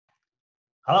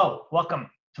Hello, welcome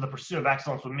to the Pursuit of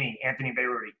Excellence with me, Anthony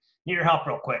Beirudi. Need your help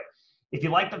real quick. If you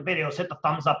like the videos, hit the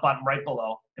thumbs up button right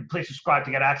below, and please subscribe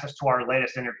to get access to our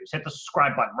latest interviews. Hit the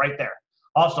subscribe button right there.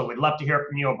 Also, we'd love to hear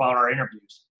from you about our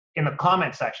interviews. In the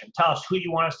comment section, tell us who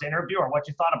you want us to interview or what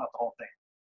you thought about the whole thing.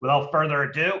 Without further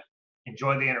ado,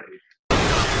 enjoy the interview.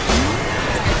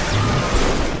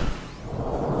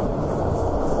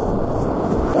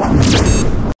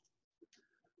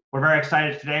 We're very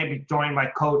excited today to be joined by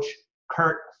Coach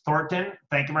Kurt Thornton.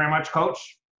 Thank you very much,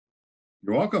 Coach.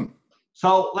 You're welcome.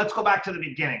 So let's go back to the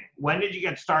beginning. When did you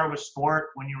get started with sport?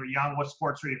 When you were young, what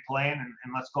sports were you playing?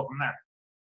 And let's go from there.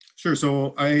 Sure.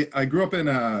 So I grew up in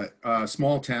a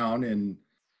small town in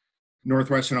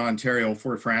northwestern Ontario,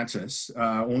 Fort Francis,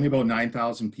 only about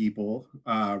 9,000 people,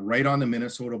 right on the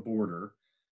Minnesota border.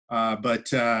 But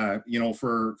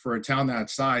for a town that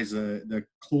size, the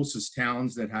closest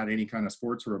towns that had any kind of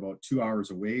sports were about 2 hours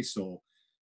away. So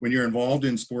when you're involved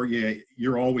in sport,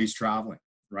 you're always traveling,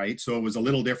 right? So it was a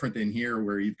little different than here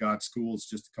where you've got schools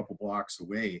just a couple blocks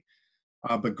away.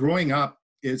 But growing up,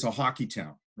 it's a hockey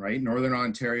town, right? Northern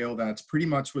Ontario, that's pretty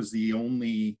much was the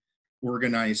only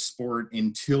organized sport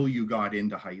until you got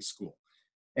into high school.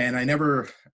 And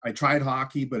I tried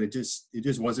hockey, but it just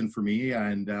wasn't for me.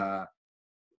 And,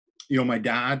 my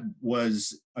dad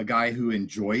was a guy who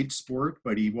enjoyed sport,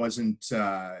 but he wasn't,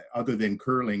 other than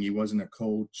curling, he wasn't a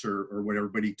coach or whatever,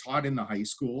 but he taught in the high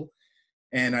school.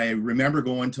 And I remember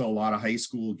going to a lot of high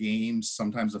school games,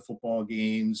 sometimes the football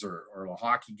games or the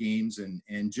hockey games,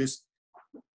 and just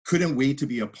couldn't wait to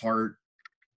be a part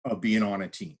of being on a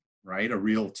team, right? A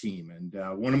real team. And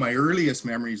one of my earliest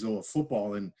memories of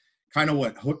football and kind of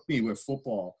what hooked me with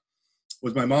football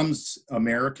was my mom's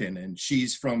American and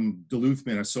she's from Duluth,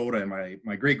 Minnesota. And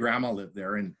my great grandma lived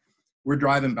there. And we're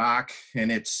driving back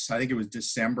and I think it was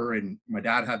December and my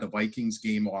dad had the Vikings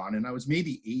game on and I was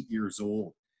maybe 8 years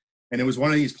old. And it was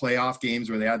one of these playoff games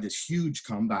where they had this huge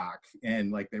comeback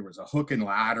and like there was a hook and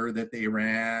ladder that they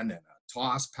ran and a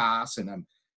toss pass. And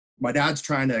my dad's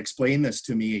trying to explain this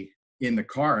to me in the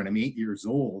car and I'm 8 years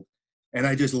old. And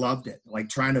I just loved it, like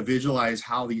trying to visualize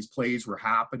how these plays were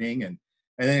happening. And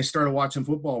then I started watching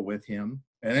football with him.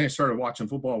 And then I started watching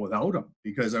football without him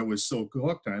because I was so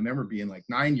hooked. And I remember being like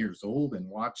 9 years old and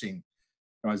watching.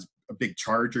 I was a big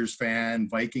Chargers fan,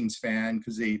 Vikings fan,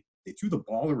 because they threw the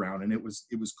ball around and it was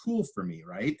cool for me,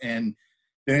 right? And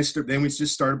then we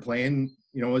just started playing,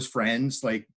 as friends,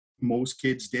 like most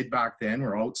kids did back then.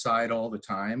 We're outside all the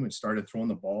time and started throwing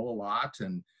the ball a lot.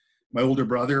 And my older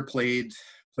brother played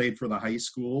for the high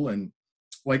school. And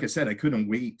like I said, I couldn't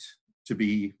wait to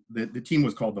be, the team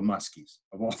was called the Muskies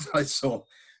of all time. So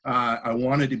I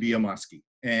wanted to be a Muskie.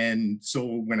 And so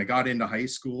when I got into high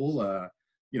school,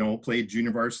 played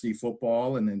junior varsity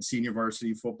football and then senior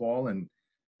varsity football. And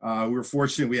we were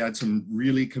fortunate. We had some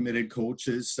really committed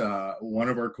coaches. One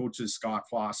of our coaches, Scott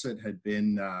Fawcett, had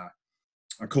been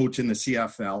a coach in the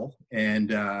CFL and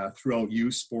throughout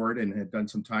youth sport and had done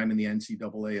some time in the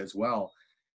NCAA as well.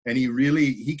 And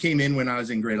he came in when I was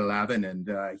in grade 11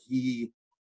 and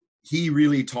he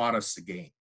really taught us the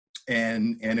game.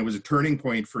 And it was a turning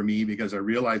point for me because I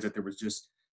realized that there was just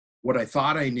what I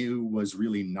thought I knew was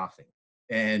really nothing.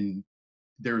 And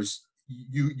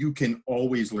you can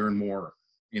always learn more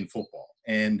in football.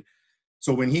 And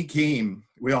so when he came,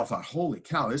 we all thought, holy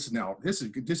cow, this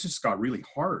just got really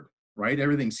hard, right?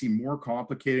 Everything seemed more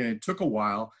complicated and it took a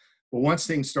while. But once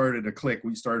things started to click,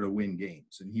 we started to win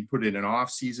games. And he put in an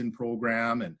off-season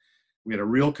program and we had a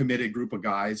real committed group of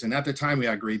guys. And at the time we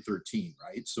had grade 13,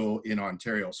 right? So in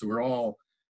Ontario. So we're all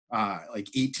like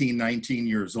 18, 19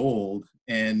 years old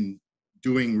and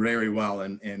doing very well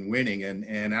and winning.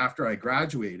 And after I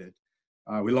graduated,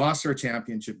 we lost our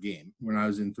championship game when I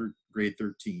was in grade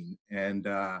 13. And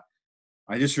I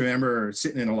just remember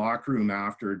sitting in a locker room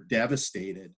after,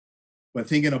 devastated, but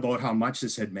thinking about how much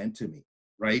this had meant to me,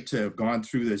 right? To have gone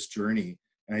through this journey.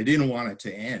 And I didn't want it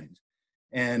to end.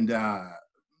 And,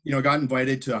 got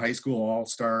invited to a high school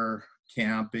all-star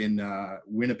camp in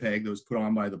Winnipeg that was put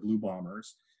on by the Blue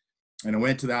Bombers. And I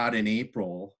went to that in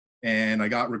April. And I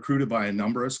got recruited by a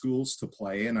number of schools to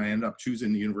play. And I ended up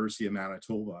choosing the University of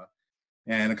Manitoba.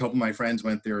 And a couple of my friends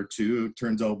went there too. It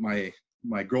turns out my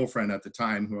girlfriend at the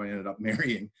time, who I ended up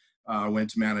marrying, went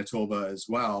to Manitoba as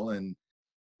well. And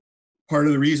part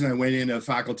of the reason I went into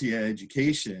faculty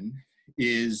education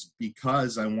is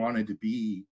because I wanted to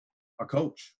be a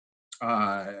coach.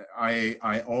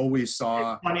 I always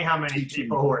saw. It's funny how many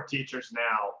people who are teachers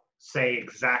now say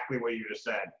exactly what you just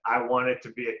said. I wanted to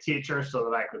be a teacher so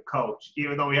that I could coach.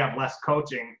 Even though we have less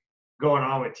coaching going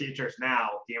on with teachers now,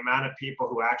 the amount of people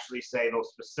who actually say those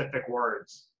specific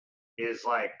words is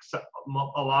like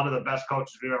a lot of the best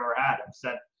coaches we've ever had have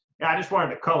said, yeah, I just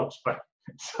wanted to coach, but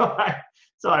so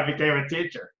I became a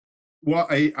teacher. Well,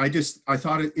 I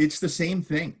thought it's the same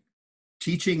thing.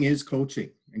 Teaching is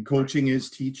coaching and coaching is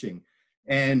teaching.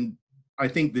 And I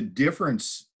think the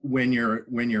difference when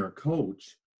you're a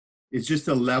coach is just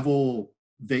the level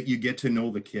that you get to know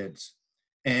the kids.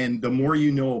 And the more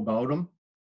you know about them,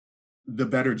 the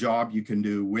better job you can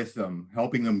do with them,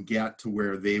 helping them get to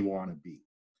where they want to be.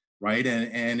 Right.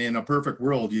 And in a perfect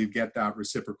world, you get that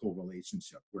reciprocal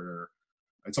relationship where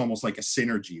it's almost like a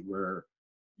synergy where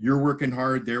you're working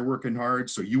hard, they're working hard.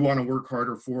 So you want to work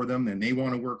harder for them and they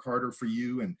want to work harder for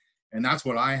you. And that's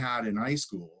what I had in high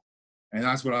school. And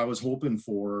that's what I was hoping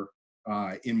for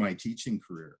in my teaching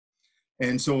career.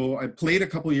 And so I played a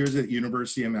couple of years at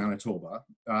University of Manitoba.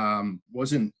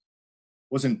 Wasn't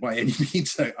by any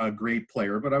means a great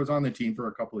player, but I was on the team for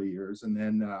a couple of years. And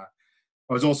then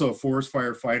I was also a forest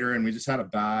firefighter, and we just had a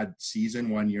bad season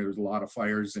one year. There was a lot of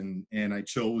fires, and I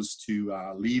chose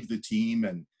to leave the team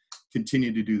and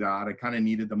continue to do that. I kind of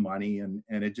needed the money, and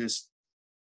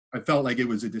I felt like it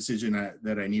was a decision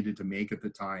that I needed to make at the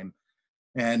time.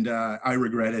 And I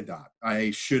regretted that.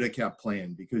 I should have kept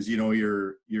playing because, you know,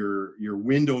 your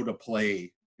window to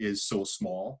play is so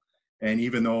small. And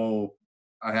even though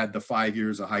I had the 5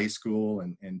 years of high school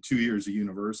and 2 years of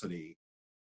university,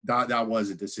 that was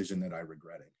a decision that I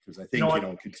regretted because I think,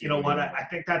 I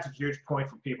think that's a huge point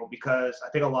for people because I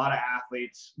think a lot of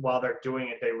athletes, while they're doing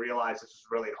it, they realize this is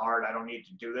really hard. I don't need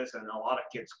to do this. And a lot of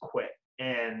kids quit.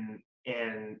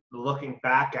 And looking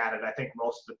back at it, I think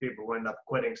most of the people who end up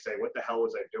quitting say, what the hell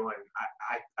was I doing?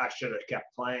 I should have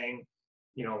kept playing.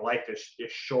 You know, life is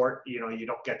short. You know, you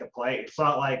don't get to play. It's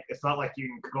not like you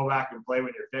can go back and play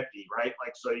when you're 50, right?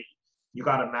 Like, so you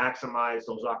got to maximize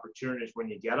those opportunities when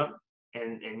you get them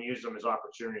and use them as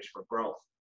opportunities for growth.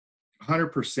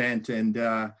 100%. And,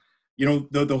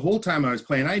 the whole time I was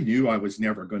playing, I knew I was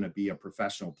never going to be a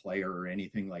professional player or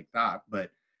anything like that. But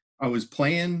I was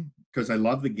playing because I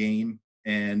love the game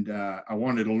and I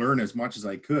wanted to learn as much as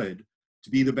I could to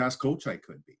be the best coach I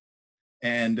could be.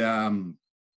 And, I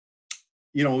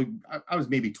was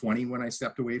maybe 20 when I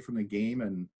stepped away from the game.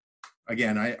 And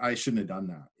again, I shouldn't have done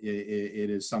that. It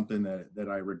is something that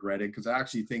I regretted because I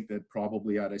actually think that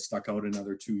probably had I stuck out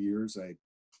another 2 years,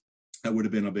 I would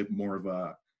have been a bit more of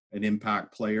an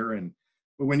impact player.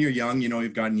 But when you're young,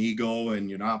 you've got an ego and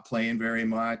you're not playing very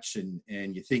much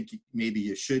and you think maybe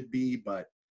you should be, but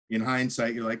in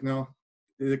hindsight, you're like, no,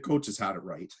 the coaches had it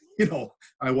right.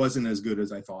 I wasn't as good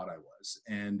as I thought I was.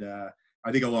 And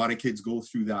I think a lot of kids go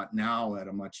through that now at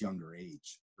a much younger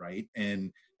age, right?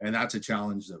 And that's a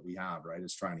challenge that we have, right?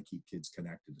 Is trying to keep kids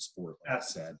connected to sport, like I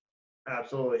said.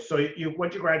 Absolutely. So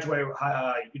what'd you graduate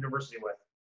university with?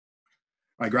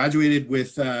 I graduated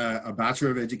with a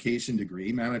Bachelor of Education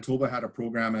degree. Manitoba had a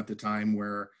program at the time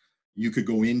where you could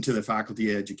go into the Faculty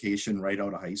of Education right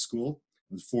out of high school.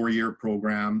 It was a 4-year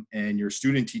program, and you're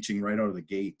student teaching right out of the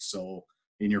gate. So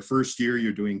in your first year,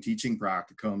 you're doing teaching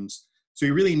practicums. So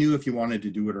you really knew if you wanted to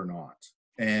do it or not.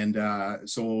 And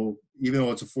so even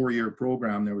though it's a 4-year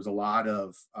program, there was a lot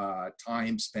of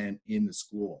time spent in the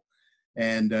school.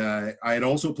 And I had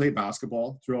also played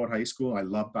basketball throughout high school. I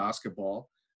loved basketball.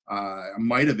 I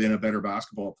might have been a better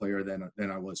basketball player than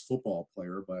I was football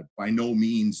player, but by no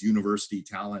means university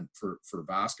talent for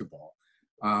basketball.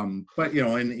 But,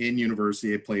 in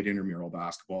university, I played intramural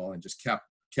basketball and just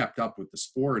kept up with the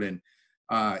sport. And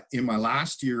in my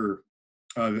last year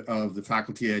of the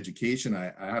Faculty of Education,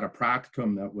 I had a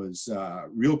practicum that was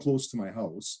real close to my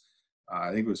house.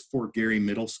 I think it was Fort Garry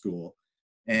Middle School.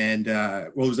 And,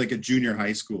 it was like a junior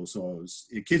high school. So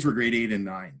kids were grade 8 and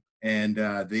 9. And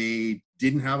they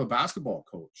didn't have a basketball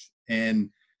coach.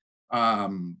 And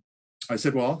I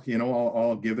said, well,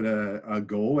 I'll give it a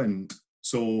go. And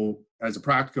so as a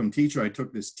practicum teacher, I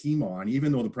took this team on.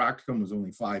 Even though the practicum was only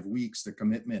 5 weeks, the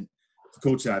commitment to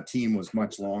coach that team was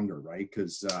much longer, right?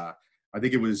 Because I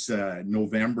think it was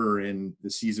November and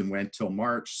the season went till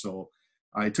March. So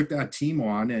I took that team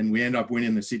on and we ended up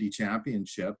winning the city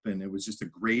championship. And it was just a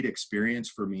great experience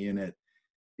for me. And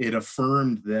it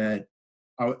affirmed that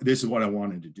this is what I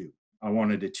wanted to do. I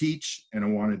wanted to teach and I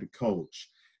wanted to coach.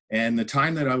 And the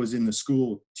time that I was in the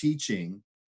school teaching,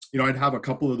 I'd have a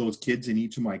couple of those kids in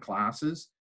each of my classes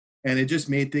and it just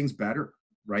made things better,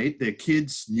 right? The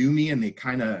kids knew me and they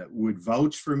kind of would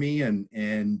vouch for me. And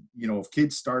if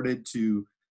kids started to,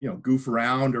 goof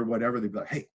around or whatever, they'd be like,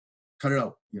 hey, cut it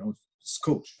out. It's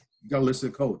coach. You got to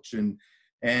listen to coach.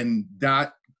 And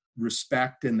that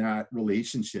respect and that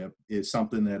relationship is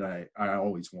something that I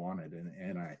always wanted.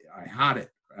 And I had it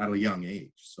at a young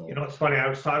age. So, you know, it's funny. I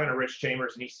was talking to Rich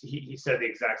Chambers, and he said the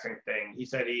exact same thing. He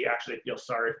said he actually feels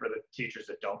sorry for the teachers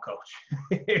that don't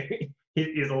coach.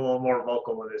 He's a little more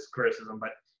vocal with his criticism,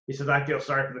 but he says, I feel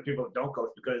sorry for the people that don't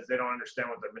coach because they don't understand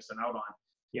what they're missing out on.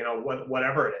 You know,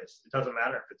 whatever it is, it doesn't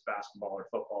matter if it's basketball or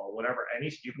football or whatever.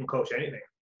 You can coach anything,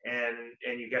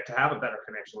 and you get to have a better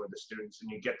connection with the students,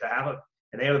 and you get to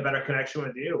and they have a better connection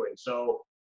with you. And so,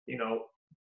 you know,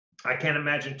 I can't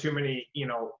imagine too many, you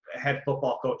know, head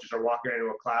football coaches are walking into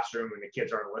a classroom and the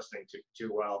kids aren't listening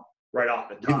too well right off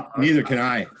the top. Neither can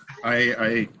I.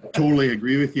 I totally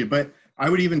agree with you, but I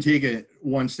would even take it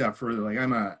one step further. Like,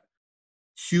 I'm a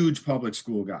huge public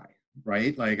school guy,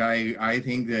 right? Like, I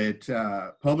think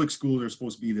that public schools are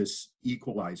supposed to be this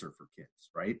equalizer for kids,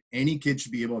 right? Any kid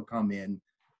should be able to come in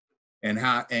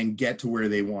and get to where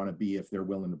they want to be if they're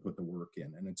willing to put the work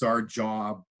in. And it's our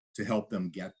job to help them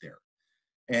get there.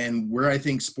 And where I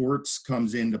think sports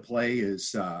comes into play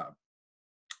is,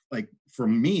 like, for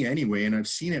me anyway, and I've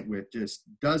seen it with just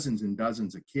dozens and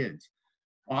dozens of kids,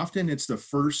 often it's the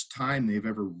first time they've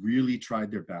ever really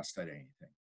tried their best at anything,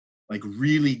 like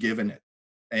really given it.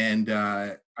 And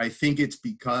I think it's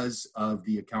because of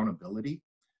the accountability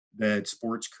that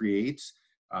sports creates.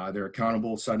 They're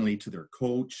accountable suddenly to their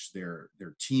coach, their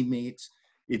teammates.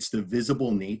 It's the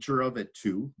visible nature of it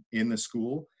too in the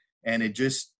school. And it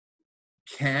just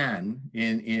can,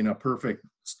 in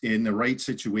the right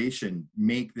situation,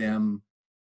 make them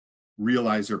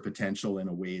realize their potential in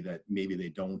a way that maybe they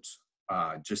don't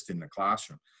just in the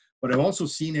classroom. But I've also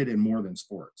seen it in more than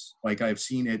sports. Like, I've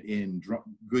seen it in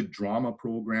good drama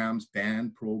programs,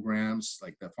 band programs,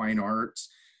 like the fine arts.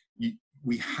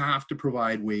 We have to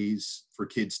provide ways for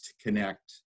kids to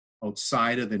connect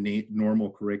outside of the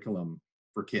normal curriculum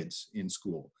for kids in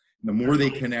school. And the more they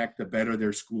connect, the better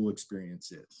their school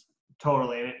experience is.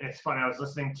 Totally. And it's funny. I was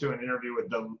listening to an interview with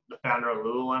the founder of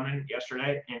Lululemon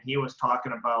yesterday, and he was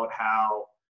talking about how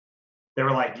they were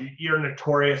like, you're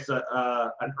notorious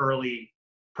an early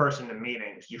person to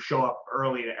meetings. You show up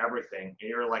early to everything, and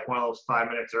you're like one of those 5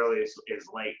 minutes early is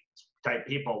late type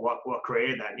people. What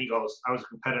created that? And he goes, I was a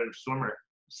competitive swimmer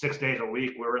 6 days a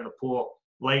week. We were in the pool.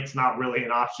 Late's not really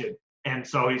an option. And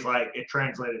so he's like, it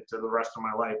translated to the rest of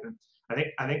my life. And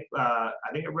I think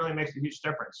it really makes a huge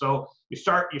difference. So you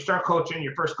start coaching.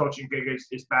 Your first coaching gig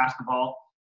is basketball.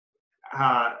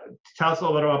 Tell us a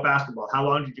little bit about basketball. How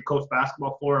long did you coach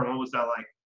basketball for, and what was that like?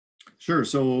 Sure.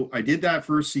 So I did that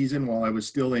first season while I was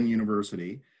still in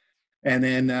university. And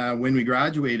then when we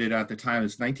graduated at the time,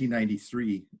 it's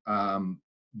 1993,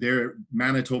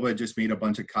 Manitoba just made a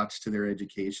bunch of cuts to their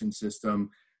education system.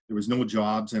 There was no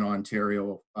jobs in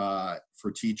Ontario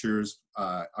for teachers.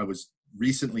 I was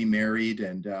recently married,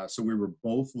 and so we were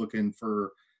both looking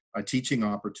for a teaching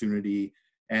opportunity.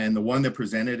 And the one that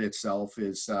presented itself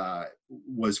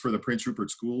was for the Prince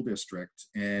Rupert School District,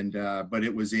 and but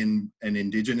it was in an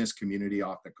Indigenous community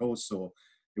off the coast. So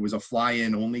it was a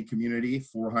fly-in only community,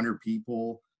 400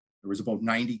 people. There was about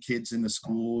 90 kids in the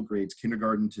school, grades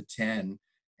kindergarten to 10,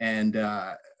 and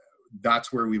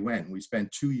that's where we went. We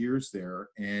spent 2 years there,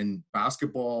 and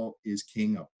basketball is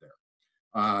king up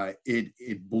there.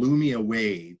 It blew me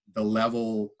away, the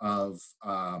level of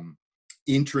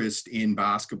interest in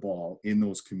basketball in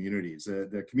those communities.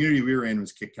 The community we were in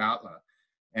was Kitkatla,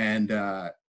 and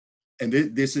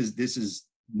this is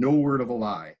no word of a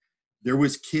lie. There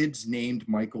was kids named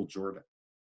Michael Jordan.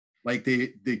 Like,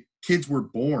 the kids were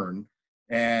born,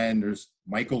 and there's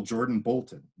Michael Jordan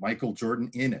Bolton, Michael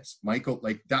Jordan Innes, Michael,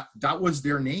 like that was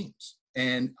their names.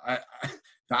 And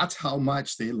that's how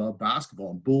much they love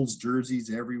basketball. Bulls jerseys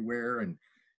everywhere, and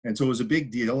so it was a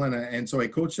big deal. And so I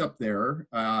coached up there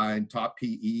and taught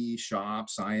PE, shop,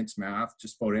 science, math,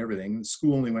 just about everything. The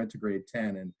school only went to grade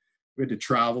 10, and we had to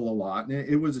travel a lot, and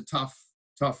it was a tough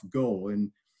go.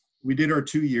 And we did our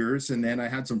 2 years, and then I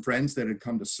had some friends that had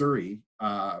come to Surrey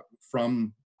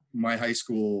from my high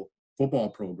school football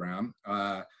program,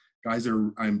 guys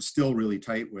I'm still really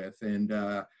tight with.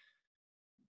 And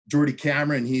Jordy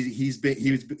Cameron,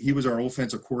 he was our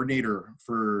offensive coordinator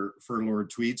for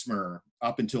Lord Tweedsmuir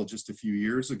up until just a few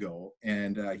years ago,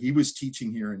 and he was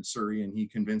teaching here in Surrey, and he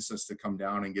convinced us to come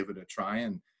down and give it a try.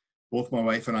 And both my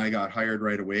wife and I got hired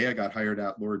right away. I got hired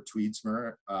at Lord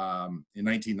Tweedsmuir in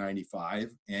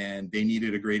 1995, and they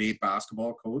needed a grade 8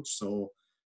 basketball coach, so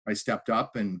I stepped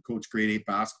up and coached grade 8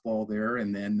 basketball there,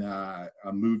 and then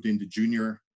I moved into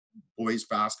junior boys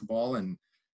basketball, and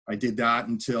I did that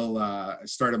until I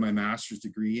started my master's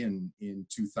degree in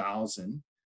 2000,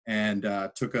 and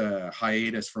took a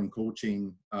hiatus from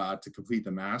coaching to complete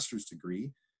the master's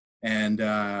degree. And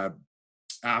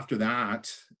after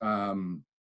that,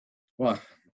 well,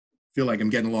 feel like I'm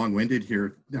getting long-winded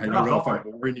here. I No, don't know go if for I'm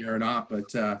it. boring you or not,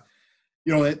 but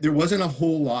there wasn't a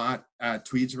whole lot at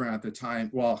Tweedsmuir at the time.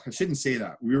 Well, I shouldn't say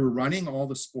that. We were running all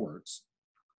the sports.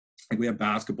 Like we had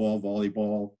basketball,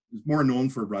 volleyball. It was more known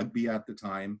for rugby at the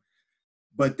time,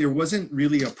 but there wasn't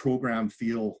really a program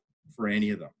feel for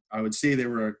any of them. I would say they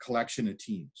were a collection of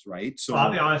teams, right? So Well,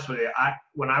 I'll be honest with you.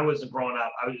 When I was growing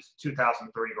up, I was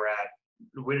 2003 grad.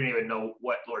 We didn't even know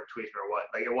what Lord Tweedsmuir was.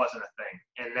 Like, it wasn't a thing.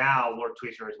 And now Lord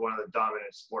Tweedsmuir is one of the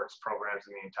dominant sports programs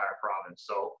in the entire province.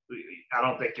 So I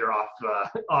don't think you're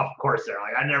off course there.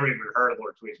 Like, I never even heard of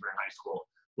Lord Tweedsmuir in high school,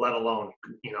 let alone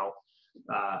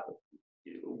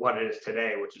what it is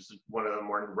today, which is one of the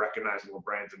more recognizable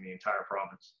brands in the entire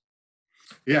province.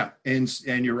 yeah, and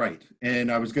you're right.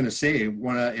 And I was going to say,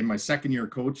 in my second year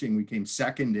coaching, we came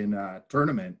second in a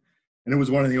tournament, and it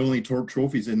was one of the only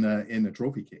trophies in the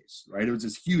trophy case. Right, it was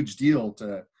this huge deal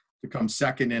to come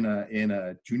second in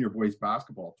a junior boys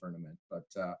basketball tournament. But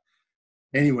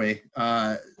anyway,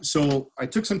 so I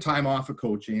took some time off of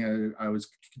coaching. I was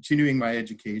continuing my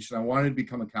education. I wanted to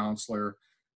become a counselor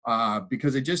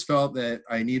because I just felt that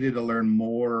I needed to learn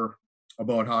more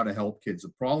about how to help kids. The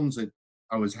problems that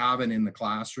I was having in the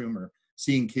classroom or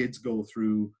seeing kids go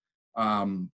through,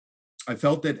 I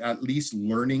felt that at least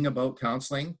learning about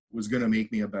counseling was going to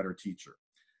make me a better teacher.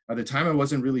 At the time, I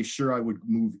wasn't really sure I would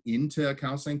move into a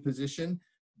counseling position,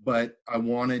 but I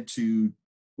wanted to,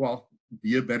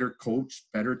 be a better coach,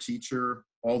 better teacher,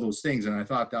 all those things. And I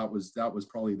thought that was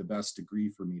probably the best degree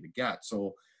for me to get.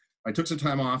 So I took some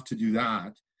time off to do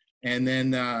that. And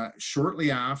then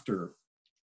shortly after,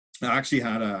 I actually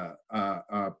had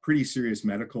a pretty serious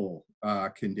medical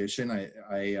condition.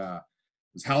 It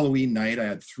was Halloween night. I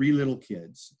had 3 little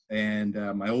kids, and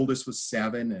my oldest was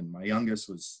 7, and my youngest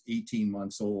was 18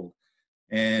 months old.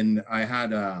 And I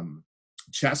had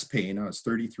chest pain. I was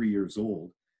 33 years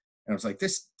old, and I was like,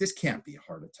 "This can't be a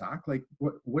heart attack. Like,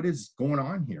 what is going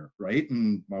on here, right?"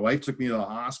 And my wife took me to the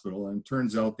hospital, and it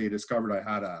turns out they discovered I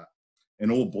had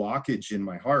an old blockage in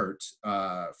my heart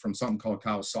from something called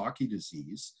Kawasaki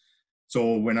disease.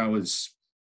 So when I was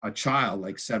a child,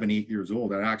 like 7, 8 years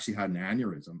old, I actually had an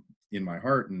aneurysm in my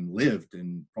heart and lived,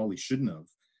 and probably shouldn't have.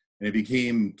 And it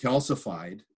became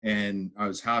calcified, and I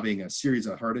was having a series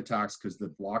of heart attacks because the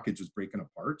blockage was breaking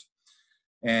apart.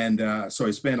 And so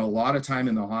I spent a lot of time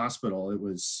in the hospital. It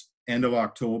was end of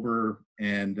October.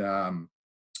 And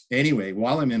anyway,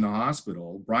 while I'm in the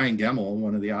hospital, Brian Gemmell,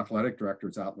 one of the athletic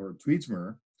directors at Lord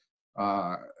Tweedsmuir,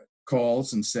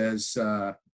 calls and says,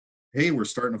 "Hey, we're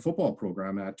starting a football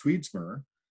program at Tweedsmuir.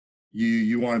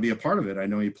 You want to be a part of it? I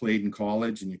know you played in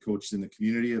college and you coached in the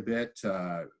community a bit.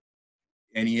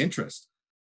 Any interest?"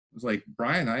 I was like,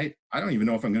 "Brian, I don't even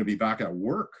know if I'm going to be back at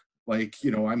work. Like,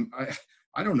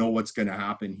 I don't know what's going to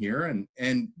happen here."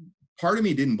 And part of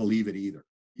me didn't believe it either,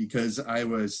 because I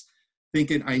was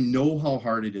thinking, I know how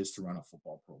hard it is to run a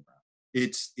football program.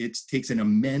 It takes an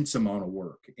immense amount of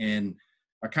work. And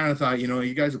I kind of thought,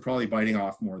 you guys are probably biting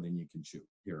off more than you can chew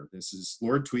here. This is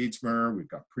Lord Tweedsmuir. We've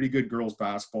got pretty good girls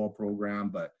basketball program,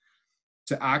 but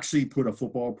to actually put a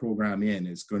football program in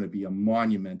is going to be a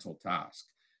monumental task.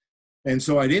 And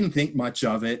so I didn't think much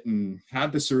of it, and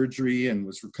had the surgery and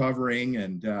was recovering,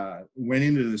 and went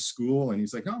into the school, and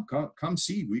he's like, "Oh, come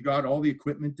see. We got all the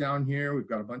equipment down here. We've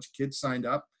got a bunch of kids signed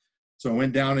up." So I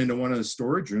went down into one of the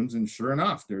storage rooms, and sure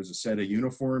enough, there's a set of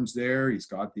uniforms there. He's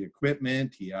got the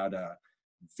equipment. He had a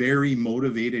very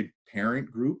motivated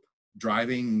parent group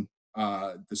driving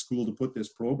the school to put this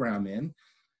program in.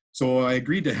 So I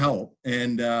agreed to help,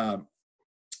 and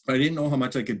I didn't know how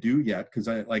much I could do yet, because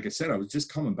like I said, I was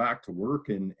just coming back to work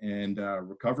and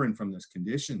recovering from this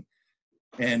condition.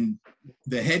 And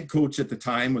the head coach at the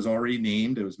time was already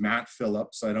named. It was Matt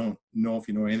Phillips. I don't know if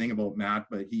you know anything about Matt,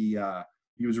 but he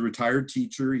was a retired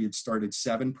teacher. He had started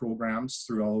 7 programs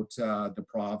throughout the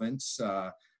province,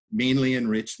 mainly in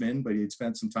Richmond, but he had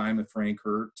spent some time at Frank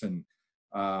Hurt, and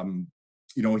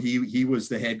he was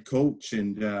the head coach.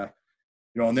 And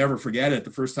I'll never forget it.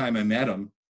 The first time I met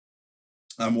him,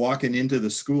 I'm walking into the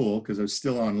school because I was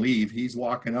still on leave. He's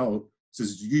walking out.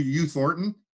 Says, "You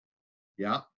Thornton?"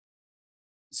 "Yeah."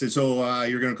 He said, "So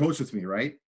you're going to coach with me,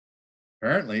 right?"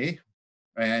 "Apparently."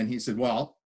 And he said,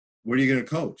 "Well, what are you going to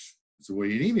coach?" I said, "What do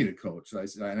you need me to coach?" I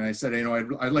said,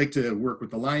 I'd like to work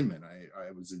with the linemen.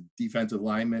 I was a defensive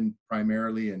lineman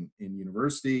primarily in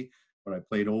university, but I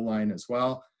played O-line as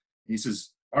well. And he says,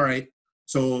 "All right,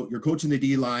 so you're coaching the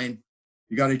D-line.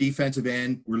 You got a defensive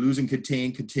end. We're losing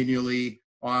contain continually.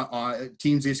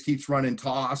 Teams just keeps running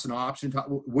toss and option.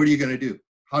 What are you going to do?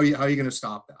 How are you going to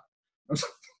stop that?"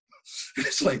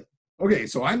 It's like, okay,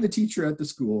 so I'm the teacher at the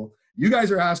school. You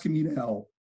guys are asking me to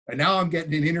help. And now I'm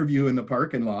getting an interview in the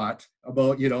parking lot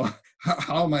about,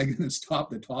 how am I going to stop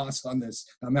the toss on this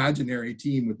imaginary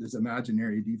team with this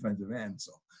imaginary defensive end?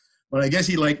 So, but I guess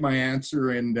he liked my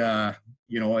answer, and,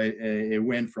 it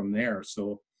went from there.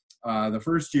 So the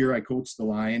first year I coached the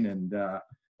line, and,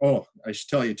 I should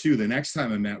tell you too, the next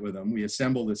time I met with him, we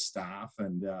assembled his staff,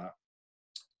 and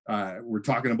we're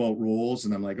talking about roles,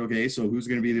 and I'm like, okay, so who's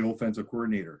going to be the offensive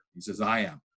coordinator? He says, I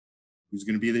am. Who's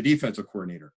going to be the defensive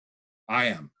coordinator? I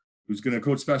am. Who's going to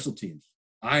coach special teams?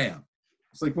 I am.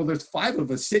 It's like, well, there's 5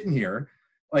 of us sitting here.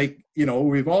 Like,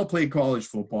 we've all played college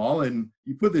football, and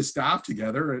you put this staff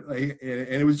together, and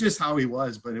it was just how he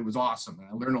was, but it was awesome. And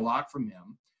I learned a lot from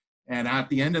him. And at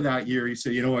the end of that year, he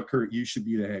said, you know what, Kurt, you should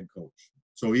be the head coach.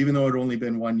 So even though it only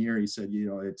been 1 year, he said,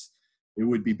 it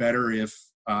would be better if,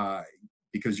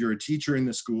 because you're a teacher in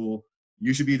the school,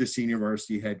 you should be the senior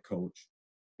varsity head coach.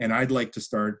 And I'd like to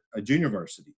start a junior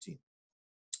varsity team.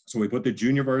 So we put the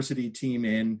junior varsity team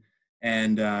in,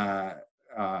 and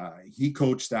he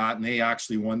coached that, and they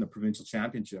actually won the provincial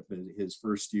championship his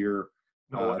first year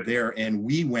there. And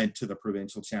we went to the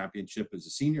provincial championship as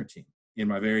a senior team. In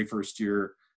my very first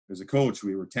year as a coach,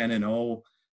 we were 10-0,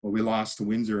 but we lost to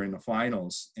Windsor in the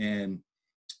finals. And,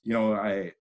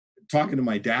 I talking to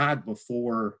my dad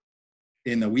before,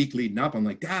 in the week leading up, I'm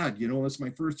like, Dad, it's my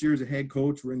first year as a head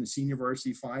coach. We're in the senior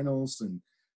varsity finals, and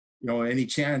any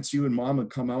chance you and Mom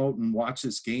would come out and watch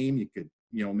this game? You could,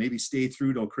 maybe stay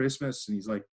through till Christmas. And he's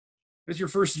like, it's your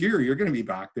first year. You're going to be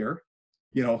back there.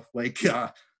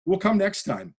 We'll come next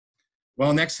time.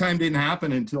 Well, next time didn't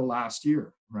happen until last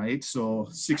year, right? So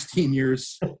 16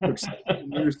 years, took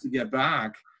 16 years to get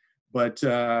back. But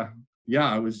it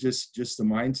was just the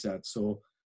mindset. So,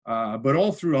 but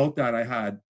all throughout that, I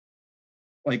had,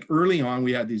 like, early on,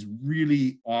 we had these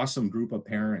really awesome group of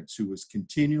parents who was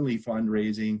continually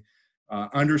fundraising,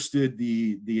 understood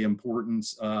the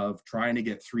importance of trying to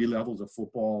get 3 levels of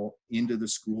football into the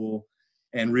school.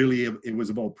 And really, it was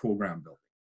about program building,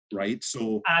 right?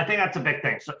 So I think that's a big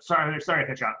thing. So, sorry to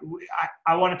cut you off.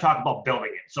 I want to talk about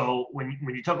building it. So when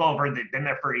you took over, they've been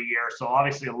there for a year. So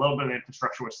obviously a little bit of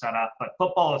infrastructure was set up, but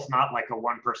football is not like a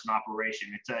one-person operation.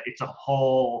 It's a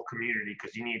whole community,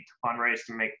 because you need to fundraise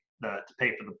to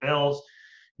pay for the bills.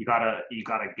 You gotta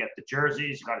get the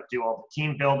jerseys. You gotta do all the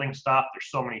team building stuff. There's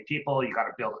so many people. You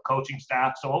gotta build a coaching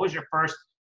staff. So what was your first,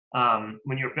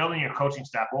 when you were building your coaching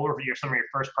staff, what were some of your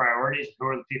first priorities? Who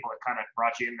are the people that kind of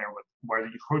brought you in there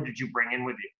who did you bring in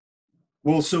with you?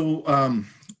 Well, so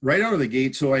right out of the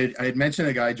gate, so I had mentioned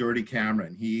a guy, Jordy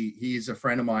Cameron. He's a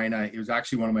friend of mine. He was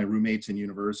actually one of my roommates in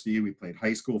university. We played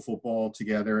high school football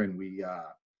together, and we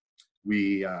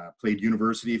played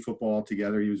university football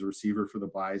together. He was a receiver for the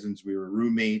Bisons. We were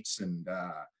roommates, and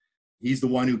he's the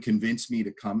one who convinced me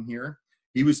to come here.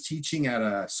 He was teaching at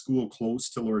a school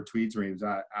close to Lord Tweedsmuir. He was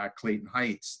at Clayton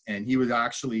Heights, and he was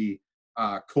actually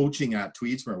coaching at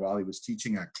Tweedsmuir while he was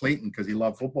teaching at Clayton, because he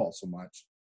loved football so much.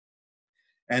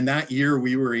 And that year,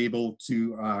 we were able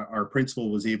to, our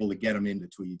principal was able to get him into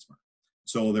Tweedsmuir.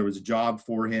 So there was a job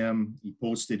for him. He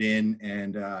posted in,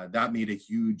 and that made a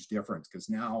huge difference, because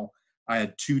now I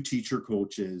had 2 teacher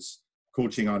coaches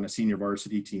coaching on the senior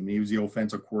varsity team. He was the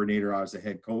offensive coordinator. I was the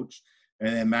head coach.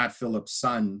 And then Matt Phillips'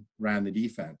 son ran the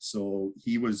defense. So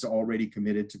he was already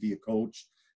committed to be a coach.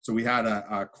 So we had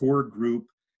a core group.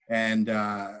 And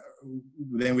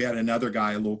then we had another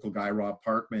guy, a local guy, Rob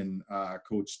Parkman,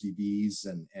 coach DBs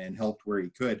and helped where he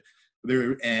could.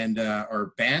 And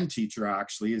our band teacher,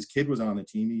 actually, his kid was on the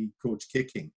team. He coached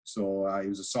kicking. So he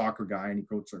was a soccer guy, and he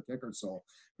coached our kicker. So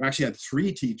we actually had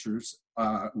 3 teachers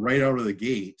right out of the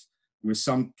gate with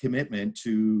some commitment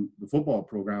to the football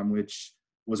program, which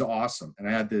was awesome. And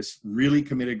I had this really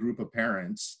committed group of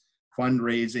parents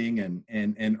fundraising,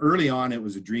 and early on, it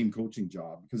was a dream coaching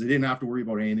job, because I didn't have to worry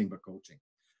about anything but coaching.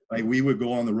 Like, we would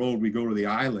go on the road, we go to the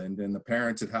island, and the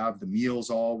parents would have the meals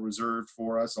all reserved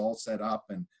for us, all set up.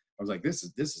 And I was like, this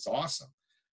is awesome.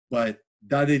 But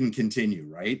that didn't continue,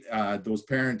 right? Those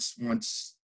parents,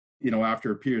 once,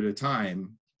 after a period of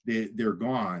time, they're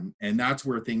gone. And that's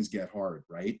where things get hard,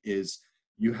 right? Is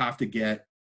you have to get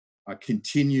a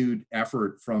continued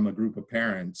effort from a group of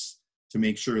parents to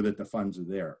make sure that the funds are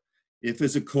there. If,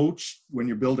 as a coach, when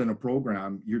you're building a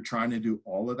program, you're trying to do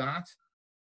all of that,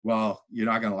 well, you're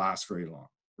not going to last very long,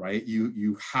 right?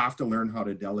 You have to learn how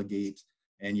to delegate,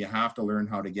 and you have to learn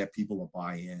how to get people to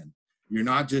buy in. You're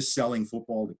not just selling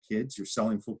football to kids, you're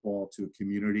selling football to a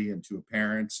community and to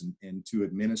parents and to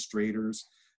administrators,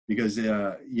 because,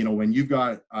 when you've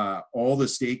got all the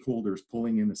stakeholders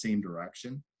pulling in the same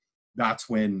direction, that's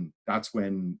when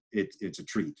it's a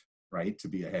treat, right? To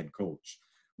be a head coach.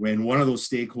 When one of those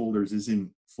stakeholders isn't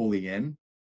fully in,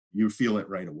 you feel it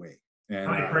right away.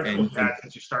 How many principals have you had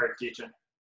since you started teaching?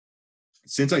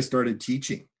 Since I started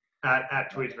teaching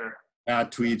At Tweedsmuir.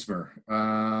 At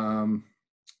Tweedsmuir,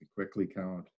 quickly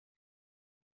count.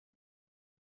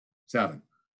 7.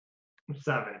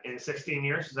 7 in 16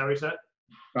 years. Is that what you said?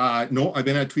 No, I've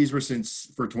been at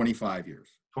Tweedsmuir for 25 years.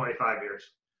 25 years.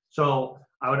 So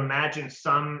I would imagine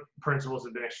some principals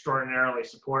have been extraordinarily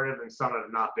supportive and some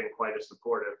have not been quite as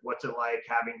supportive. What's it like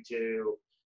having to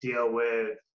deal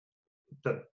with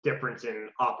the difference in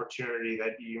opportunity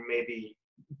that you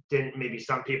maybe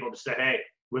some people just said, hey,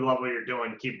 we love what you're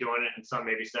doing, keep doing it. And some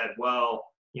maybe said, well,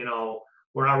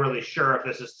 we're not really sure if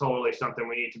this is totally something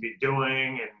we need to be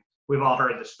doing. And we've all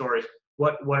heard the stories.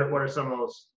 What are some of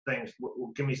those things?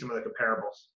 Give me some of the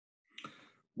comparables.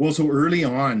 Well, so early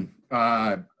on,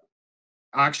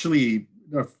 actually,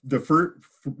 the first,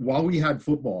 while we had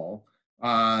football,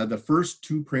 the first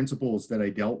 2 principals that I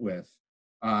dealt with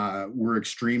were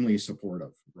extremely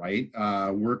supportive, right?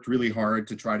 Worked really hard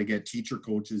to try to get teacher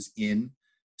coaches in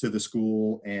to the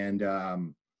school.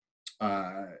 And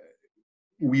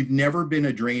we've never been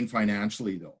a drain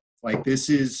financially, though. Like this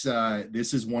is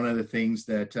one of the things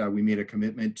that we made a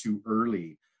commitment to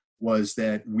early, was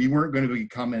that we weren't going to be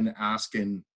coming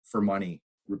asking for money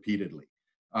repeatedly.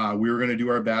 We were going to do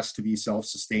our best to be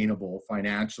self-sustainable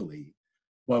financially,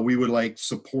 but we would like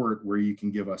support where you can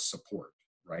give us support,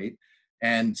 right?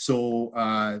 And so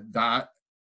that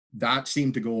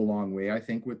seemed to go a long way, I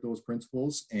think, with those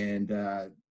principals. And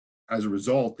as a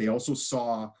result, they also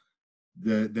saw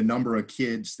the number of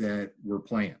kids that were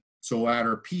playing. So at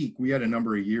our peak, we had a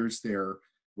number of years there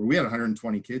where we had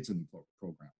 120 kids in the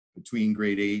program between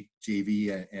grade 8,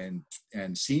 JV,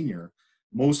 and senior.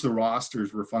 Most of the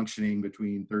rosters were functioning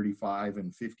between 35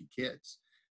 and 50 kids.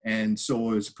 And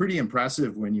so it's pretty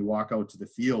impressive when you walk out to the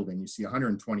field and you see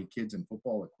 120 kids in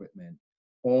football equipment,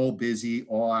 all busy,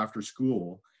 all after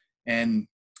school. And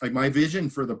like my vision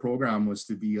for the program was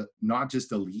to be not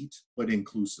just elite, but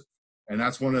inclusive. And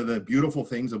that's one of the beautiful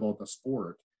things about the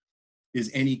sport, is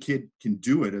any kid can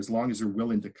do it as long as they're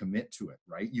willing to commit to it,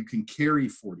 right? You can carry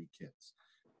 40 kids.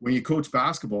 When you coach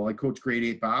basketball, I coach grade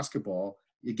 8 basketball,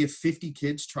 you get 50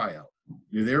 kids try out.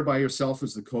 You're there by yourself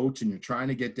as the coach and you're trying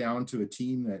to get down to a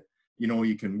team that,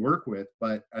 you can work with.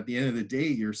 But at the end of the day,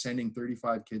 you're sending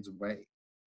 35 kids away.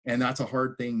 And that's a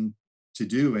hard thing to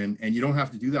do. And you don't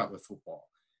have to do that with football.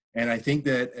 And I think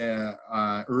that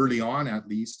early on, at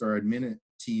least, our admin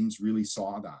teams really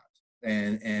saw that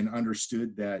and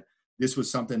understood that this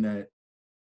was something that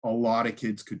a lot of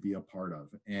kids could be a part of,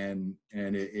 and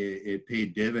it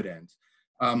paid dividends.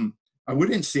 I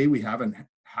wouldn't say we haven't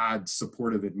had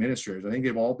supportive administrators. I think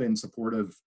they've all been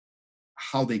supportive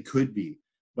how they could be.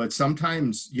 But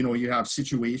sometimes, you have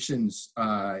situations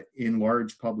in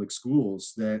large public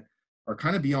schools that are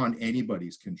kind of beyond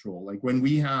anybody's control. Like when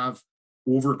we have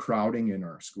overcrowding in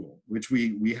our school, which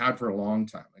we had for a long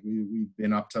time. Like we've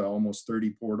been up to almost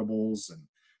 30 portables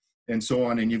and so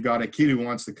on. And you've got a kid who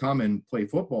wants to come and play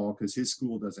football because his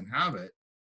school doesn't have it.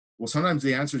 Well, sometimes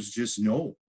the answer is just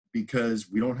no, because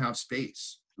we don't have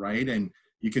space, right? And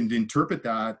you can interpret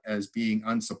that as being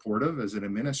unsupportive as an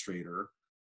administrator,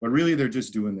 but really they're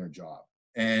just doing their job.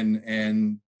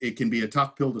 And it can be a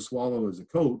tough pill to swallow as a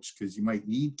coach, because you might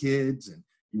need kids and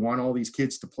you want all these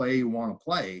kids to play who want to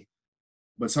play,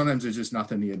 but sometimes there's just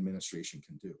nothing the administration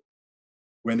can do.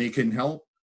 When they can help,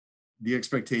 the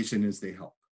expectation is they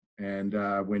help. And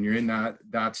when you're in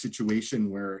that situation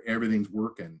where everything's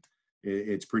working,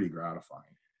 it's pretty gratifying.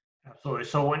 Absolutely.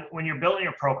 So when you're building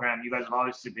your program, you guys have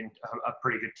obviously been a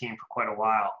pretty good team for quite a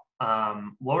while.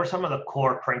 What were some of the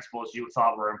core principles you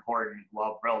thought were important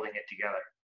while building it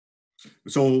together?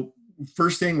 So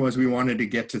first thing was we wanted to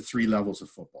get to 3 levels of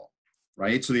football,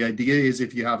 right? So the idea is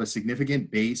if you have a significant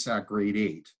base at grade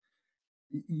 8,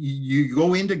 you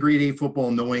go into grade 8 football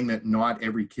knowing that not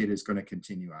every kid is going to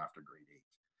continue after grade 8.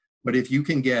 But if you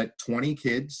can get 20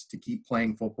 kids to keep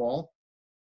playing football,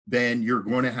 then you're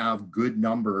going to have good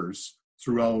numbers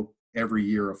throughout every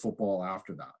year of football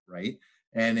after that, right?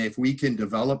 And if we can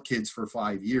develop kids for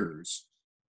 5 years,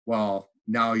 well,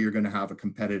 now you're going to have a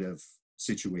competitive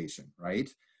situation, right?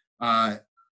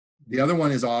 The other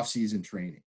one is off-season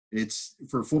training. It's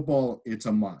for football, it's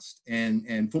a must.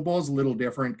 And football is a little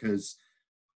different because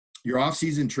your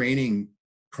off-season training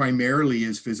primarily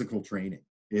is physical training.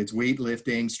 It's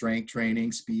weightlifting, strength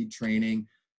training, speed training.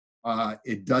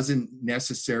 It doesn't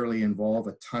necessarily involve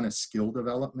a ton of skill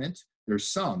development. There's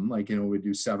some, like, we do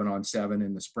 7-on-7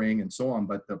 in the spring and so on,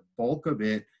 but the bulk of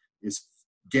it is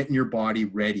getting your body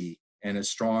ready and as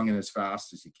strong and as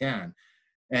fast as you can.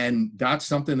 And that's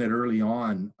something that early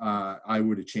on I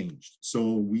would have changed.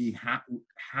 So we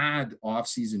had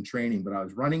off-season training, but I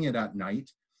was running it at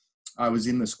night. I was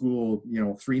in the school,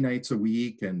 3 nights a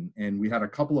week, and we had a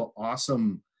couple of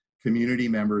awesome community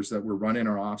members that were running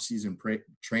our off-season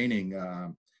training,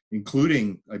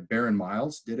 including Baron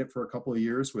Miles did it for a couple of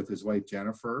years with his wife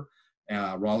Jennifer.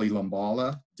 Raleigh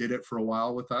Lumbala did it for a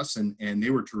while with us, and they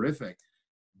were terrific.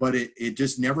 But it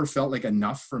just never felt like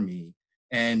enough for me,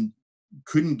 and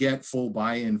couldn't get full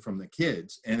buy-in from the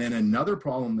kids. And then another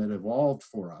problem that evolved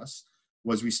for us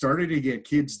was we started to get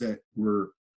kids that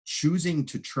were choosing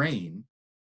to train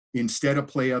instead of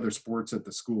play other sports at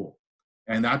the school.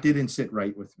 And that didn't sit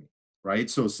right with me, right?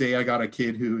 So say I got a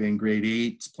kid who in grade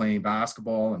 8 is playing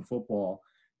basketball and football,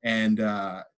 and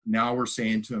now we're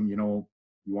saying to him, you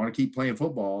want to keep playing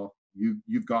football,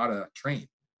 you've got to train.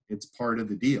 It's part of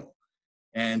the deal.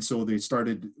 And so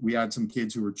we had some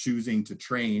kids who were choosing to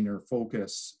train or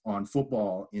focus on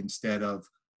football instead of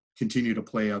continue to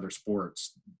play other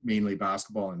sports, mainly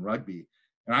basketball and rugby.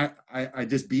 And I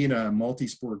just being a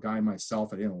multi-sport guy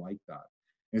myself, I didn't like that.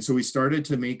 And so we started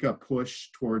to make a push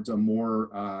towards a more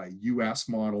US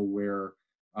model where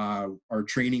our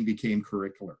training became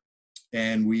curricular.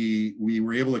 And we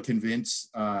were able to convince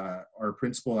our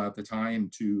principal at the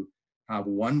time to have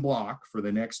one block for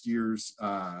the next year's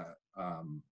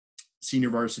senior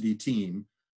varsity team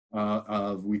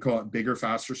we call it Bigger,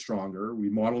 Faster, Stronger. We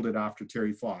modeled it after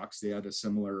Terry Fox. They had a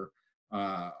similar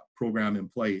program in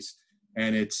place.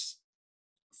 And it's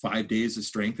 5 days of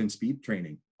strength and speed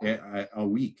training a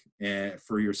week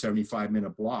for your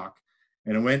 75-minute block.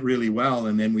 And it went really well.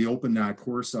 And then we opened that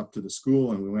course up to the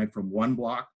school, and we went from 1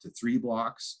 block to 3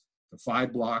 blocks to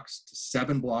 5 blocks to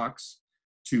 7 blocks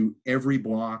to every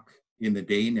block in the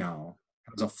day now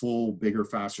has a full Bigger,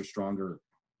 Faster, Stronger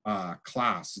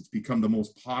class. It's become the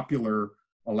most popular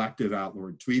elective at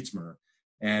Lord Tweedsmuir,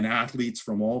 and athletes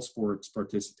from all sports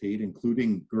participate,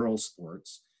 including girls'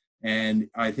 sports. And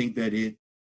I think that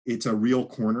it's a real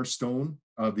cornerstone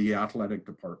of the athletic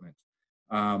department.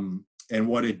 And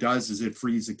what it does is it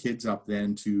frees the kids up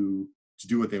then to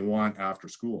do what they want after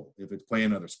school. If it's play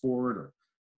another sport, or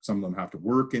some of them have to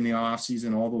work in the off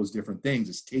season, all those different things,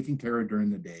 it's taken care of during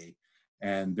the day,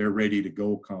 and they're ready to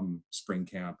go come spring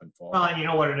camp and fall. Well, you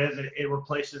know what it is? It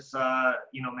replaces,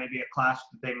 maybe a class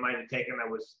that they might have taken that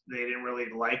they didn't really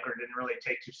like or didn't really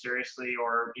take too seriously,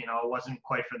 or, it wasn't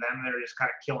quite for them. They were just kind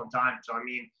of killing time. So, I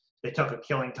mean, they took a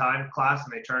killing time class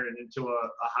and they turned it into a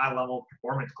high level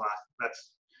performance class.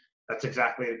 That's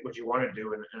exactly what you want to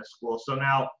do in a school. So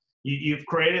now you've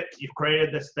created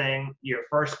this thing. Your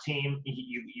first team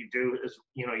you do is,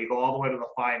 you go all the way to the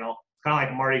final. Kind of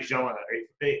like Marty Gellin.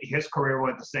 His career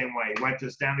went the same way. He went to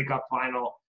the Stanley Cup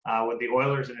final with the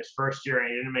Oilers in his first year, and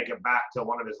he didn't make it back till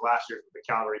one of his last years with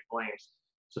the Calgary Flames.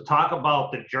 So talk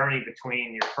about the journey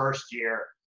between your first year.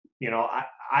 I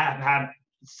have had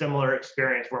similar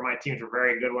experience where my teams were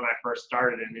very good when I first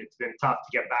started, and it's been tough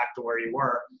to get back to where you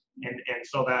were. And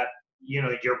so that,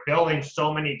 you're building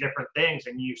so many different things,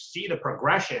 and you see the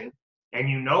progression, and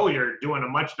you're doing a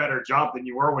much better job than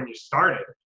you were when you started.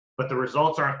 But the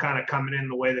results aren't kind of coming in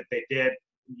the way that they did,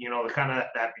 kind of at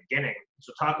that beginning.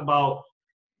 So talk about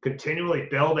continually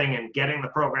building and getting the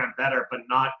program better, but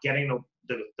not getting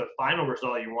the final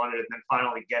result you wanted, and then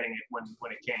finally getting it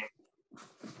when it came.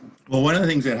 Well, one of the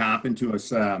things that happened to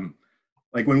us,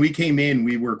 like when we came in,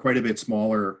 we were quite a bit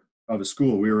smaller of a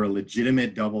school. We were a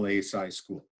legitimate AA size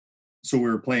school. So we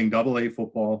were playing AA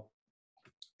football,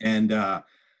 and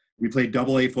we played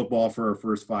AA football for our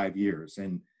first 5 years.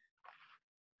 And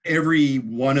every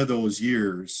one of those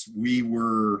years, we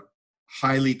were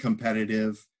highly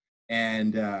competitive,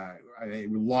 and we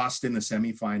lost in the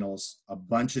semifinals a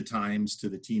bunch of times to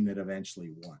the team that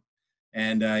eventually won.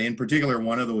 And in particular,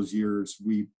 one of those years,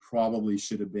 we probably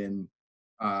should have been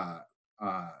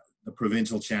the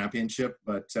provincial championship,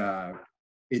 but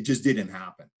it just didn't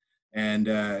happen.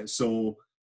 And so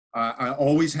I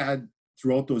always had,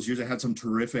 throughout those years, I had some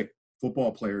terrific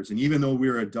football players. And even though we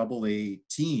were a AA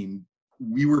team,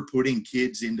 we were putting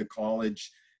kids into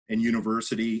college and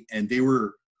university, and they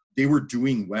were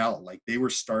doing well. Like, they were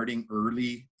starting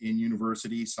early in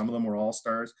university. Some of them were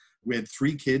all-stars. We had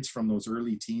 3 kids from those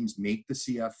early teams make the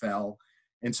CFL.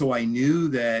 And so I knew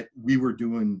that we were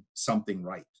doing something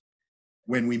right.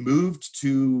 When we moved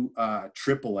to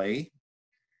AAA,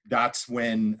 that's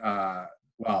when,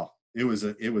 it was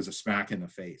a smack in the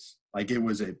face. Like, it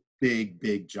was a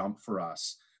big jump for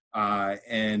us.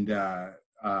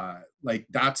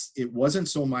 It wasn't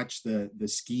so much the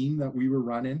scheme that we were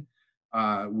running.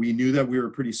 We knew that we were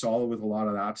pretty solid with a lot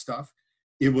of that stuff.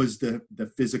 it was the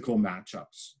physical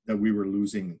matchups that we were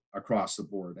losing across the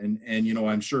board. And you know,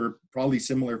 I'm sure probably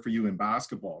similar for you in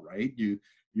basketball, right? You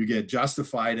get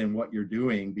justified in what you're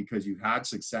doing because you've had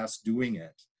success doing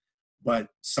it. But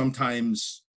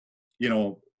sometimes, you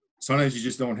know, sometimes you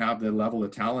just don't have the level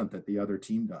of talent that the other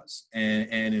team does.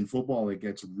 And in football, it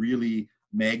gets really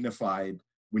magnified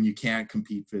when you can't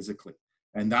compete physically.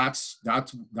 And that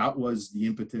was the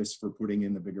impetus for putting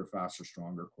in the bigger, faster,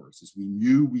 stronger courses. We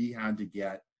knew we had to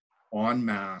get en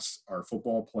masse our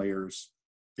football players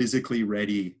physically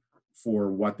ready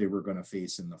for what they were going to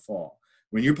face in the fall.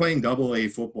 When you're playing AA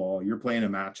football, you're playing a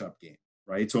matchup game,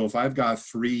 right? So if I've got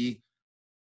three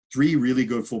really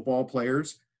good football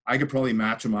players, I could probably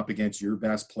match them up against your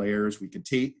best players. We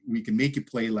can make you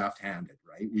play left-handed,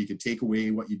 right? We could take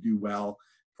away what you do well,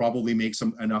 probably make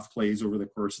enough plays over the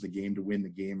course of the game to win the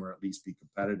game or at least be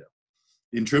competitive.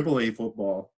 In AAA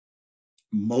football,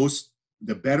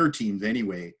 the better teams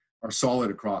anyway are solid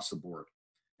across the board.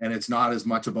 And it's not as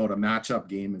much about a matchup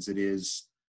game as it is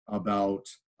about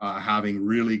having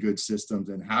really good systems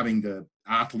and having the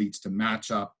athletes to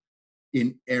match up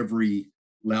in every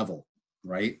level,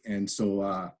 right? And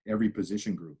so every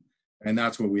position group. And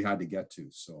that's what we had to get to.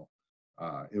 So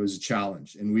it was a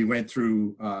challenge. And we went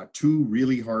through 2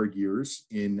 really hard years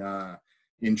in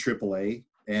AAA,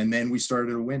 and then we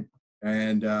started to win.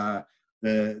 And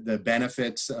the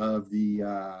benefits of the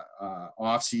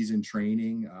off-season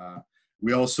training.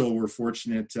 We also were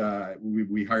fortunate.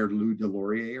 We hired Lou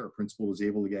Delorier. Our principal was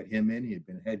able to get him in. He had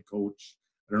been head coach.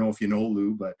 I don't know if you know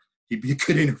Lou, but he'd be a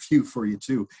good interview for you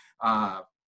too.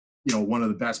 You know, one of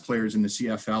the best players in the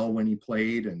CFL when he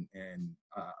played, and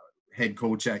head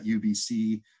coach at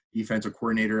UBC, defensive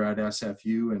coordinator at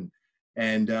SFU,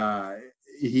 and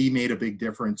he made a big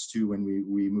difference too when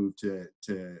we moved to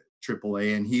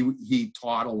AAA, and he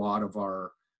taught a lot of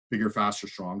our bigger, faster,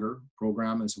 stronger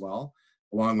program as well,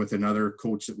 along with another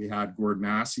coach that we had, Gord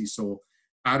Massey. So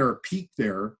at our peak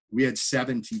there, we had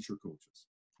 7 teacher coaches.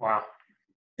 Wow.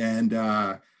 And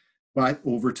but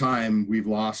over time, we've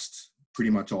lost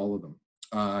pretty much all of them.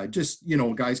 Just, you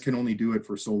know, guys can only do it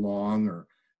for so long, or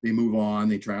they move on,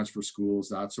 they transfer schools,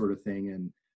 that sort of thing.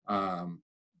 And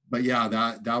but yeah,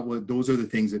 those are the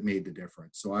things that made the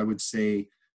difference. So I would say,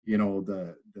 you know,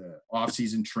 the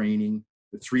off-season training,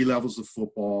 the 3 levels of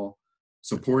football,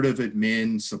 supportive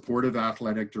admin, supportive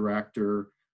athletic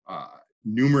director,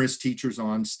 numerous teachers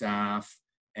on staff,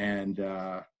 and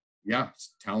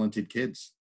talented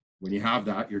kids. When you have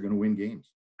that, you're going to win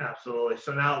games. Absolutely.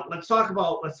 So now let's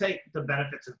take the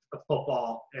benefits of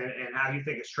football and how you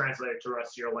think it's translated to the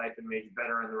rest of your life and made you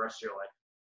better in the rest of your life.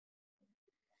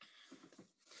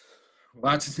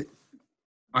 Well,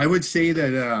 I would say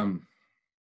that,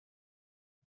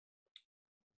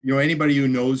 you know, anybody who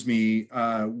knows me,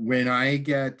 when I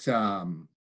get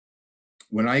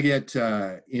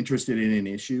interested in an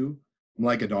issue, I'm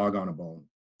like a dog on a bone.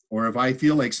 Or if I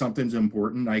feel like something's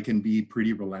important, I can be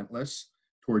pretty relentless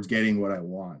towards getting what I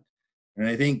want. And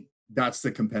I think that's the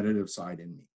competitive side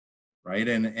in me, right?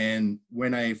 And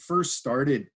when I first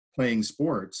started playing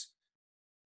sports,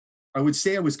 I would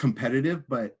say I was competitive,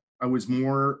 but I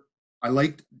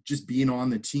liked just being on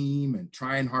the team and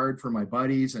trying hard for my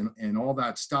buddies and all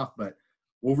that stuff. But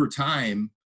over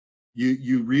time,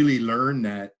 you really learn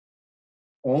that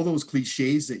all those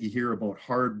cliches that you hear about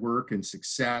hard work and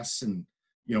success and,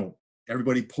 you know,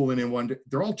 everybody pulling in one,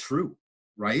 they're all true,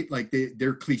 right? Like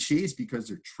they're cliches because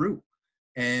they're true.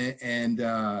 And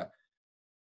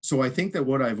so I think that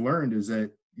what I've learned is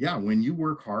that, yeah, when you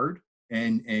work hard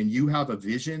and you have a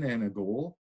vision and a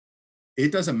goal,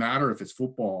 it doesn't matter if it's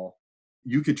football,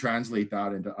 you could translate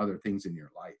that into other things in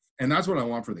your life. And that's what I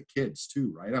want for the kids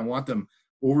too, right? I want them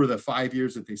over the 5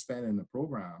 years that they spend in the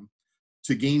program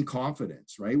to gain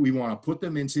confidence, right? We want to put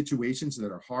them in situations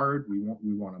that are hard. We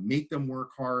want to make them work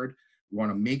hard. We want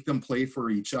to make them play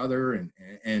for each other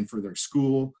and for their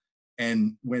school.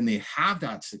 And when they have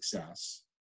that success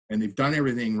and they've done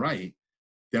everything right,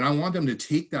 then I want them to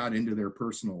take that into their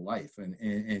personal life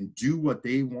and do what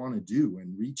they want to do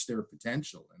and reach their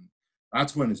potential. And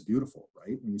that's when it's beautiful,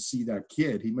 right? When you see that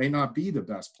kid, he may not be the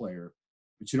best player,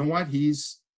 but you know what?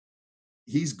 He's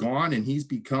gone and he's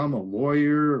become a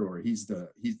lawyer, or he's the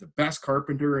best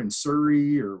carpenter in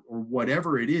Surrey, or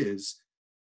whatever it is.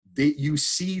 You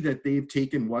see that they've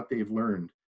taken what they've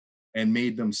learned and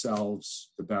made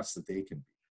themselves the best that they can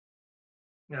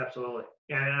be. Absolutely.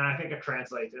 Yeah, and I think it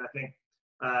translates. And I think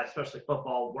especially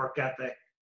football, work ethic,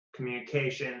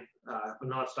 communication,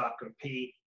 nonstop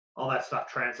compete, all that stuff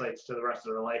translates to the rest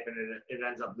of their life, and it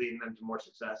ends up leading them to more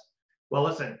success. Well,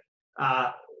 listen,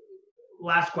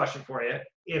 last question for you.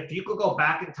 If you could go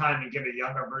back in time and give a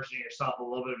younger version of yourself a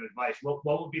little bit of advice, what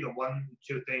would be the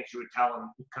 1-2 things you would tell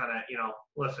them? Kind of,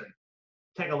 listen,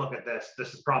 take a look at this.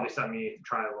 This is probably something you need to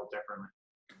try a little differently.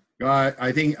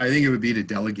 I think it would be to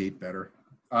delegate better.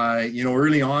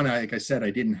 Early on, like I said,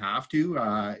 I didn't have to.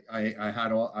 I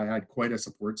had quite a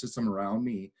support system around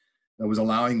me that was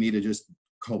allowing me to just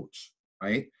coach,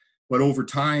 right? But over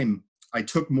time, I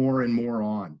took more and more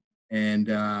on, and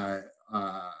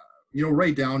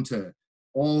right down to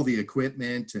all the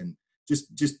equipment and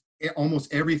just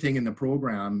almost everything in the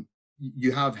program.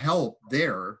 You have help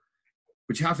there,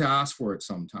 but you have to ask for it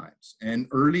sometimes. And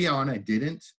early on, I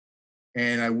didn't,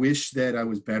 and I wish that I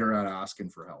was better at asking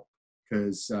for help,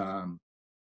 because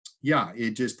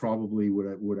it just probably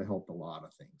would have helped a lot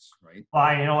of things, right?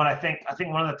 Well, you know what I think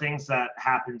one of the things that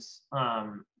happens,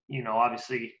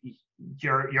 obviously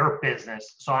your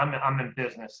business. So I'm in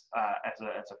business as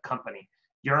a company.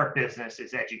 Your business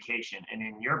is education, and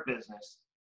in your business,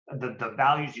 the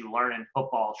values you learn in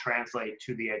football translate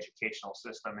to the educational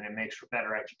system, and it makes for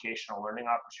better educational learning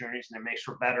opportunities, and it makes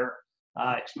for better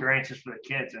experiences for the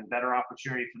kids and better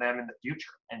opportunity for them in the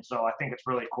future. And so I think it's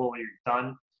really cool what you've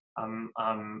done.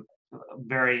 I'm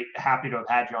very happy to have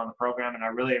had you on the program, and I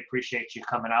really appreciate you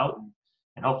coming out,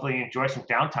 and hopefully you enjoy some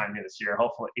downtime this year.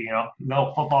 Hopefully,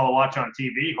 no football to watch on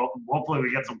TV. Hopefully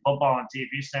we get some football on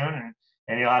TV soon,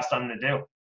 and you'll have something to do.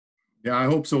 Yeah, I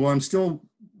hope so. Well, I'm still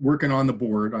working on the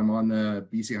board. I'm on the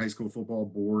BC High School football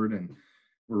board, and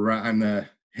I'm the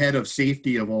head of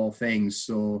safety of all things.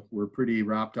 So we're pretty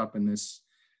wrapped up in this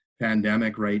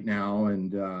pandemic right now.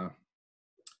 And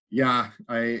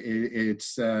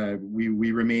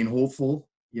we remain hopeful,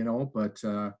 but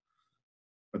the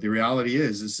reality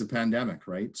is it's a pandemic,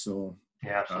 right? So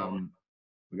yeah, absolutely.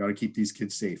 We got to keep these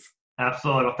kids safe.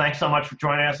 Absolutely. Well, thanks so much for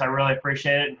joining us. I really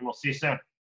appreciate it, and we'll see you soon.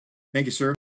 Thank you,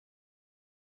 sir.